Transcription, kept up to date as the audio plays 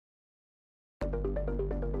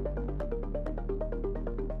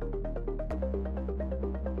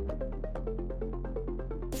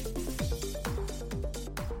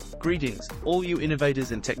Greetings, all you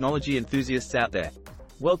innovators and technology enthusiasts out there.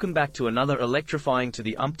 Welcome back to another electrifying to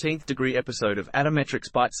the umpteenth degree episode of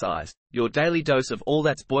Atometric's ByteSize, your daily dose of all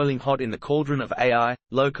that's boiling hot in the cauldron of AI,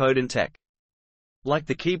 low-code and tech. Like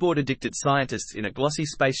the keyboard-addicted scientists in a glossy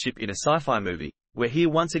spaceship in a sci-fi movie, we're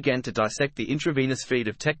here once again to dissect the intravenous feed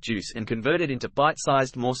of tech juice and convert it into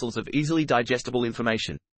bite-sized morsels of easily digestible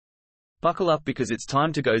information. Buckle up because it's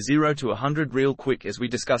time to go 0 to 100 real quick as we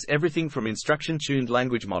discuss everything from instruction-tuned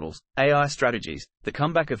language models, AI strategies, the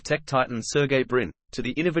comeback of tech titan Sergey Brin, to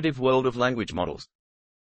the innovative world of language models.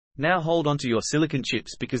 Now hold on to your silicon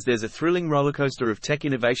chips because there's a thrilling rollercoaster of tech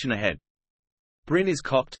innovation ahead. Brin is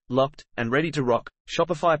cocked, locked, and ready to rock.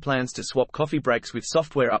 Shopify plans to swap coffee breaks with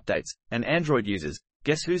software updates, and Android users,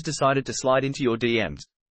 guess who's decided to slide into your DMs?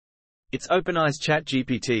 It's OpenAI's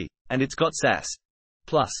ChatGPT, and it's got sass.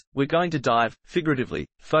 Plus, we're going to dive, figuratively,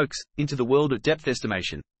 folks, into the world of depth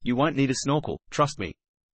estimation. You won't need a snorkel, trust me.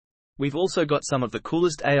 We've also got some of the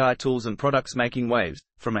coolest AI tools and products making waves,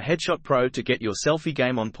 from a headshot pro to get your selfie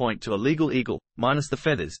game on point to a legal eagle, minus the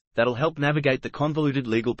feathers, that'll help navigate the convoluted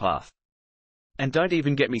legal path. And don't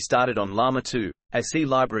even get me started on Llama 2, a C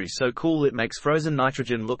library so cool it makes frozen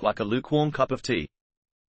nitrogen look like a lukewarm cup of tea.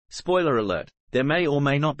 Spoiler alert, there may or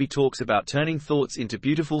may not be talks about turning thoughts into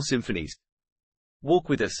beautiful symphonies. Walk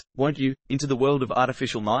with us, won't you, into the world of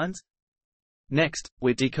artificial minds? Next,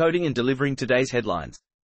 we're decoding and delivering today's headlines.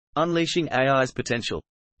 Unleashing AI's potential.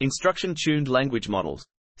 Instruction-tuned language models.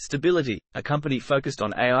 Stability, a company focused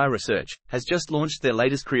on AI research, has just launched their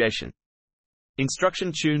latest creation.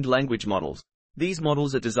 Instruction-tuned language models. These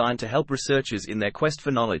models are designed to help researchers in their quest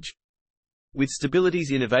for knowledge. With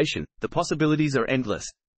Stability's innovation, the possibilities are endless.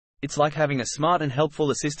 It's like having a smart and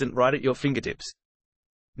helpful assistant right at your fingertips.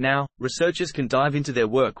 Now, researchers can dive into their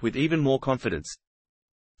work with even more confidence.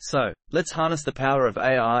 So, let's harness the power of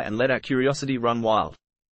AI and let our curiosity run wild.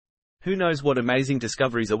 Who knows what amazing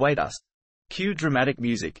discoveries await us? Cue dramatic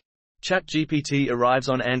music. ChatGPT arrives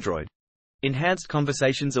on Android. Enhanced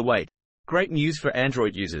conversations await. Great news for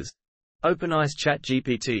Android users. OpenAI's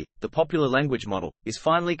ChatGPT, the popular language model, is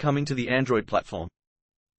finally coming to the Android platform.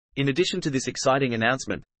 In addition to this exciting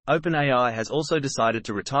announcement, OpenAI has also decided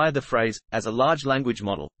to retire the phrase, as a large language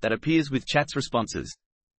model, that appears with chat's responses.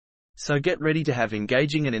 So get ready to have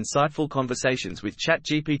engaging and insightful conversations with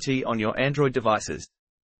ChatGPT on your Android devices.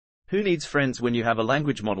 Who needs friends when you have a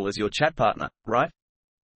language model as your chat partner, right?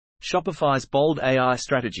 Shopify's bold AI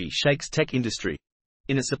strategy shakes tech industry.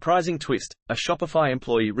 In a surprising twist, a Shopify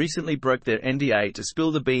employee recently broke their NDA to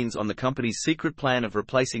spill the beans on the company's secret plan of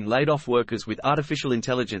replacing laid-off workers with artificial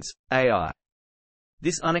intelligence, AI.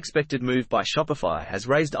 This unexpected move by Shopify has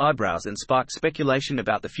raised eyebrows and sparked speculation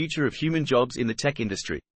about the future of human jobs in the tech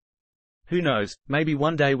industry. Who knows, maybe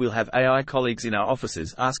one day we'll have AI colleagues in our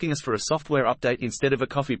offices asking us for a software update instead of a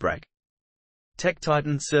coffee break. Tech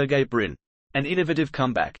titan Sergey Brin. An innovative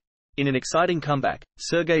comeback. In an exciting comeback,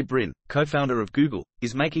 Sergey Brin, co-founder of Google,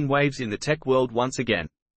 is making waves in the tech world once again.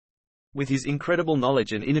 With his incredible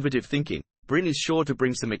knowledge and innovative thinking, Brin is sure to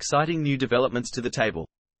bring some exciting new developments to the table.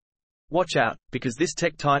 Watch out, because this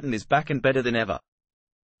tech titan is back and better than ever.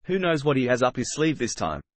 Who knows what he has up his sleeve this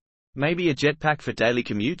time? Maybe a jetpack for daily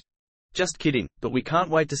commute? Just kidding, but we can't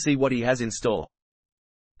wait to see what he has in store.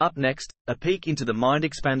 Up next, a peek into the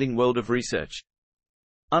mind-expanding world of research.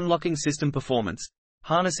 Unlocking system performance.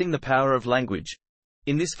 Harnessing the power of language.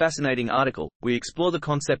 In this fascinating article, we explore the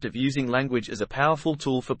concept of using language as a powerful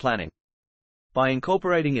tool for planning. By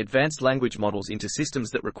incorporating advanced language models into systems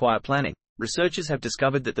that require planning, researchers have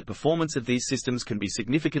discovered that the performance of these systems can be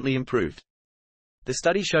significantly improved. The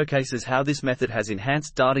study showcases how this method has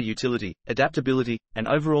enhanced data utility, adaptability, and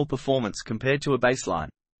overall performance compared to a baseline.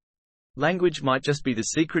 Language might just be the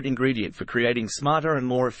secret ingredient for creating smarter and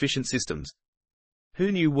more efficient systems.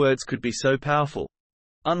 Who knew words could be so powerful?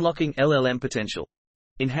 Unlocking LLM potential.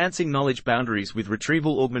 Enhancing knowledge boundaries with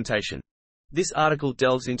retrieval augmentation. This article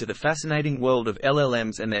delves into the fascinating world of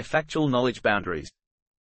LLMs and their factual knowledge boundaries.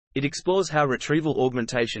 It explores how retrieval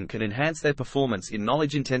augmentation can enhance their performance in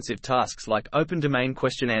knowledge-intensive tasks like open domain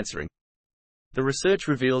question answering. The research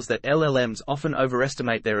reveals that LLMs often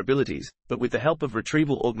overestimate their abilities, but with the help of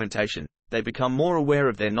retrieval augmentation, they become more aware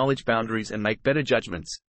of their knowledge boundaries and make better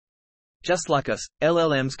judgments. Just like us,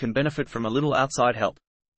 LLMs can benefit from a little outside help.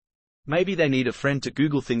 Maybe they need a friend to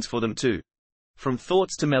Google things for them too. From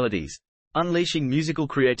thoughts to melodies. Unleashing musical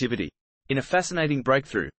creativity. In a fascinating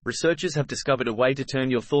breakthrough, researchers have discovered a way to turn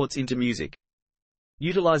your thoughts into music.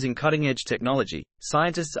 Utilizing cutting-edge technology,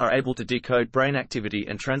 scientists are able to decode brain activity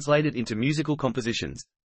and translate it into musical compositions.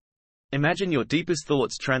 Imagine your deepest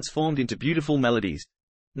thoughts transformed into beautiful melodies.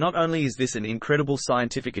 Not only is this an incredible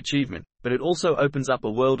scientific achievement, but it also opens up a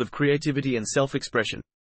world of creativity and self-expression.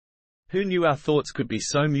 Who knew our thoughts could be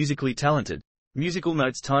so musically talented? Musical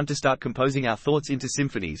notes, time to start composing our thoughts into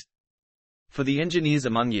symphonies. For the engineers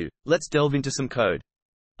among you, let's delve into some code.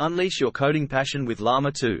 Unleash your coding passion with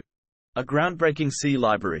Llama 2. A groundbreaking C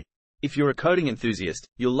library. If you're a coding enthusiast,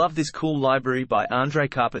 you'll love this cool library by Andrei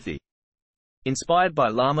Karpathy. Inspired by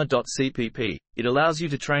Llama.cpp, it allows you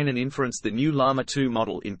to train and inference the new Llama 2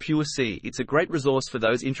 model in pure C. It's a great resource for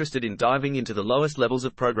those interested in diving into the lowest levels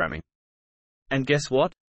of programming. And guess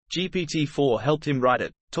what? GPT-4 helped him write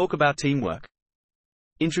it. Talk about teamwork.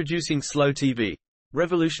 Introducing Slow TV.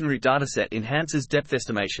 Revolutionary dataset enhances depth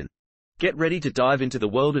estimation. Get ready to dive into the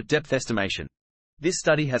world of depth estimation. This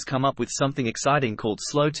study has come up with something exciting called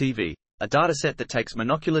Slow TV, a dataset that takes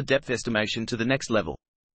monocular depth estimation to the next level.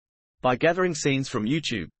 By gathering scenes from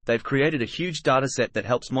YouTube, they've created a huge dataset that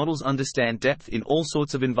helps models understand depth in all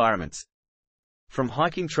sorts of environments. From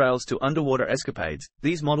hiking trails to underwater escapades,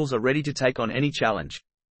 these models are ready to take on any challenge.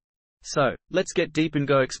 So, let's get deep and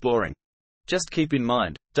go exploring. Just keep in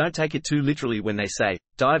mind, don't take it too literally when they say,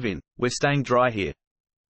 dive in, we're staying dry here.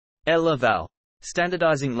 LLaVAL.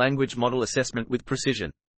 Standardizing language model assessment with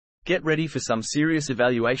precision. Get ready for some serious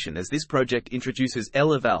evaluation as this project introduces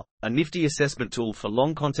LLaVAL, a nifty assessment tool for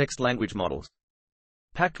long context language models.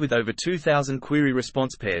 Packed with over 2,000 query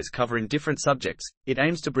response pairs covering different subjects, it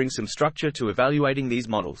aims to bring some structure to evaluating these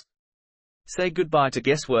models. Say goodbye to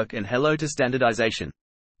guesswork and hello to standardization.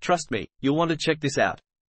 Trust me, you'll want to check this out.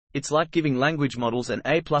 It's like giving language models an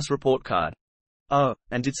A+ report card. Oh,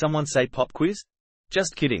 and did someone say pop quiz?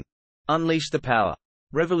 Just kidding. Unleash the power.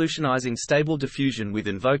 Revolutionizing stable diffusion with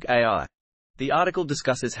Invoke AI. The article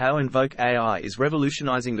discusses how Invoke AI is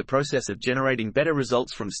revolutionizing the process of generating better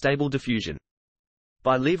results from stable diffusion.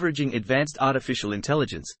 By leveraging advanced artificial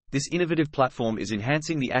intelligence, this innovative platform is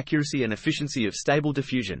enhancing the accuracy and efficiency of stable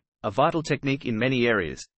diffusion, a vital technique in many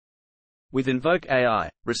areas. With Invoke AI,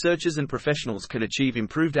 researchers and professionals can achieve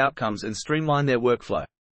improved outcomes and streamline their workflow.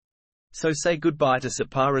 So say goodbye to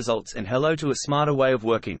subpar results and hello to a smarter way of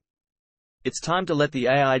working. It's time to let the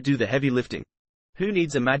AI do the heavy lifting. Who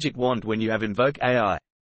needs a magic wand when you have Invoke AI?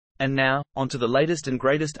 And now, onto the latest and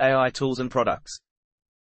greatest AI tools and products.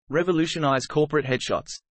 Revolutionize corporate headshots.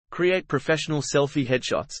 Create professional selfie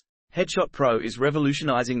headshots. Headshot Pro is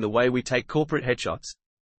revolutionizing the way we take corporate headshots.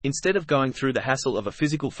 Instead of going through the hassle of a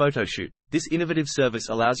physical photo shoot, this innovative service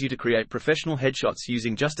allows you to create professional headshots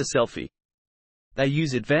using just a selfie. They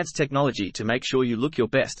use advanced technology to make sure you look your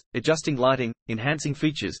best, adjusting lighting, enhancing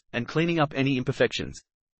features, and cleaning up any imperfections.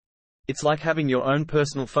 It's like having your own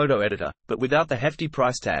personal photo editor, but without the hefty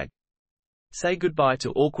price tag. Say goodbye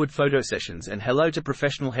to awkward photo sessions and hello to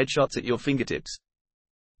professional headshots at your fingertips.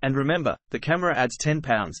 And remember, the camera adds 10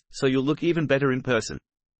 pounds, so you'll look even better in person.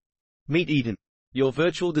 Meet Eden, your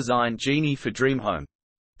virtual design genie for dream home.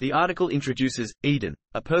 The article introduces Eden,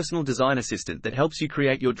 a personal design assistant that helps you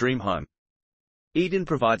create your dream home. Eden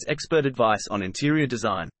provides expert advice on interior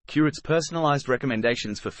design, curates personalized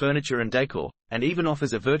recommendations for furniture and decor, and even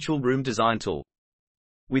offers a virtual room design tool.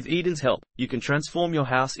 With Eden's help, you can transform your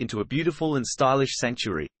house into a beautiful and stylish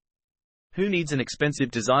sanctuary. Who needs an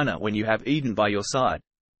expensive designer when you have Eden by your side?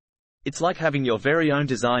 It's like having your very own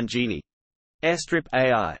design genie. Airstrip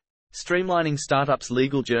AI. Streamlining startups'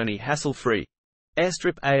 legal journey hassle-free.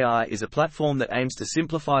 Airstrip AI is a platform that aims to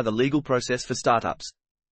simplify the legal process for startups.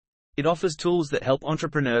 It offers tools that help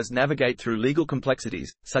entrepreneurs navigate through legal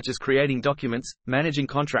complexities, such as creating documents, managing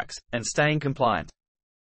contracts, and staying compliant.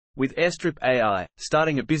 With Airstrip AI,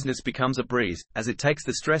 starting a business becomes a breeze, as it takes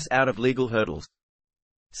the stress out of legal hurdles.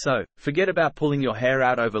 So, forget about pulling your hair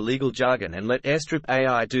out over legal jargon and let Airstrip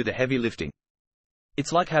AI do the heavy lifting.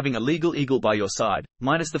 It's like having a legal eagle by your side,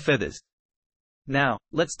 minus the feathers. Now,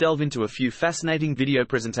 let's delve into a few fascinating video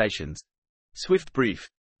presentations. Swift Brief.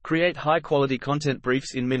 Create high-quality content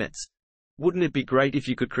briefs in minutes. Wouldn't it be great if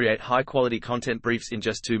you could create high-quality content briefs in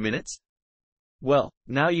just 2 minutes? Well,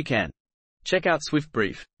 now you can. Check out Swift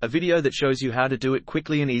Brief, a video that shows you how to do it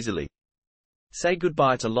quickly and easily. Say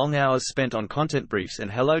goodbye to long hours spent on content briefs and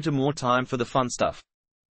hello to more time for the fun stuff.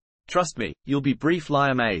 Trust me, you'll be briefly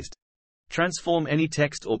amazed. Transform any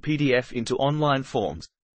text or PDF into online forms.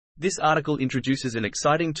 This article introduces an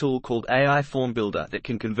exciting tool called AI Form Builder that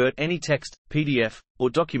can convert any text, PDF, or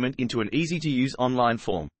document into an easy-to-use online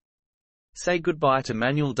form. Say goodbye to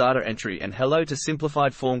manual data entry and hello to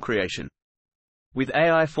simplified form creation. With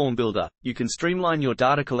AI Form Builder, you can streamline your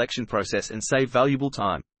data collection process and save valuable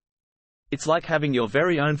time. It's like having your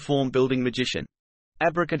very own form-building magician.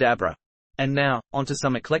 Abracadabra. And now, onto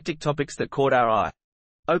some eclectic topics that caught our eye.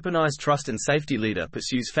 OpenAI's trust and safety leader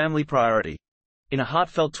pursues family priority. In a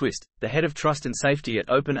heartfelt twist, the head of trust and safety at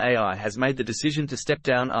OpenAI has made the decision to step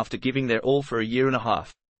down after giving their all for a year and a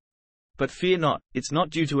half. But fear not, it's not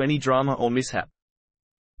due to any drama or mishap.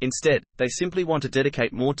 Instead, they simply want to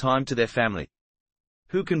dedicate more time to their family.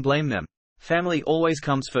 Who can blame them? Family always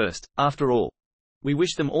comes first, after all. We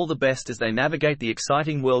wish them all the best as they navigate the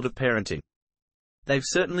exciting world of parenting. They've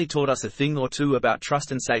certainly taught us a thing or two about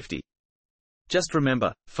trust and safety. Just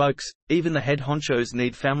remember, folks, even the head honchos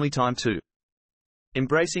need family time too.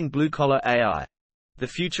 Embracing blue-collar AI. The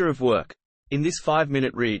future of work. In this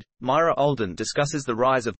 5-minute read, Myra Olden discusses the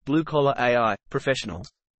rise of blue-collar AI professionals.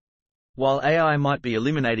 While AI might be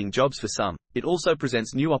eliminating jobs for some, it also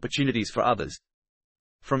presents new opportunities for others.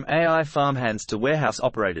 From AI farmhands to warehouse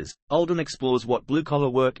operators, Olden explores what blue-collar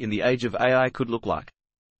work in the age of AI could look like.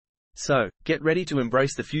 So, get ready to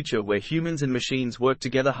embrace the future where humans and machines work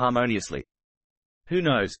together harmoniously. Who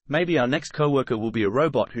knows, maybe our next coworker will be a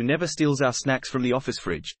robot who never steals our snacks from the office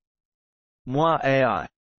fridge. Moi AI.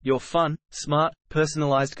 Your fun, smart,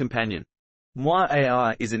 personalized companion. Moi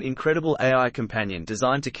AI is an incredible AI companion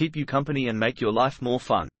designed to keep you company and make your life more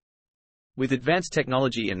fun. With advanced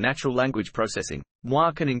technology and natural language processing,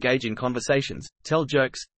 Moi can engage in conversations, tell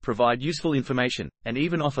jokes, provide useful information, and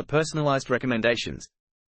even offer personalized recommendations.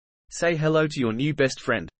 Say hello to your new best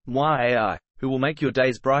friend, Moi AI, who will make your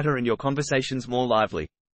days brighter and your conversations more lively.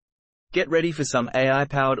 Get ready for some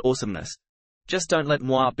AI-powered awesomeness. Just don't let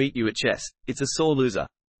Moi beat you at chess, it's a sore loser.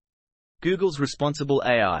 Google's responsible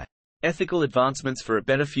AI. Ethical advancements for a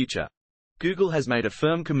better future. Google has made a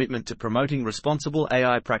firm commitment to promoting responsible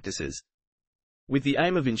AI practices. With the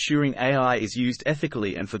aim of ensuring AI is used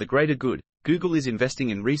ethically and for the greater good, Google is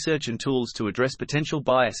investing in research and tools to address potential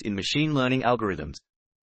bias in machine learning algorithms.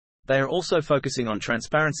 They are also focusing on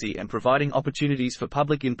transparency and providing opportunities for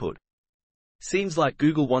public input. Seems like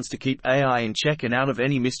Google wants to keep AI in check and out of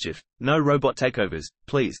any mischief. No robot takeovers,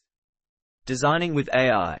 please. Designing with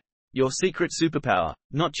AI. Your secret superpower,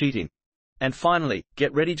 not cheating. And finally,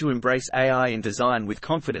 get ready to embrace AI in design with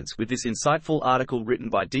confidence with this insightful article written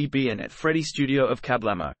by DBN at Freddy Studio of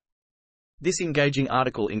Cablamo. This engaging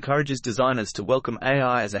article encourages designers to welcome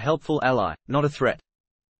AI as a helpful ally, not a threat.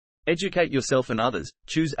 Educate yourself and others,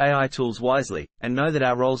 choose AI tools wisely, and know that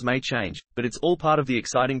our roles may change, but it's all part of the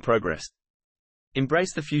exciting progress.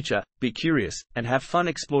 Embrace the future, be curious, and have fun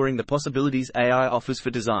exploring the possibilities AI offers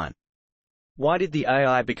for design. Why did the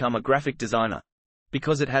AI become a graphic designer?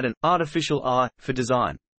 Because it had an artificial eye for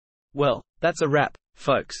design. Well, that's a wrap,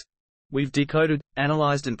 folks. We've decoded,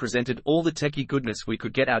 analyzed and presented all the techie goodness we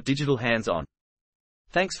could get our digital hands on.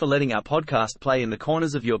 Thanks for letting our podcast play in the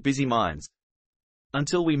corners of your busy minds.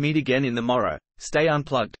 Until we meet again in the morrow, stay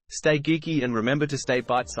unplugged, stay geeky and remember to stay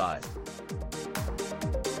bite-sized.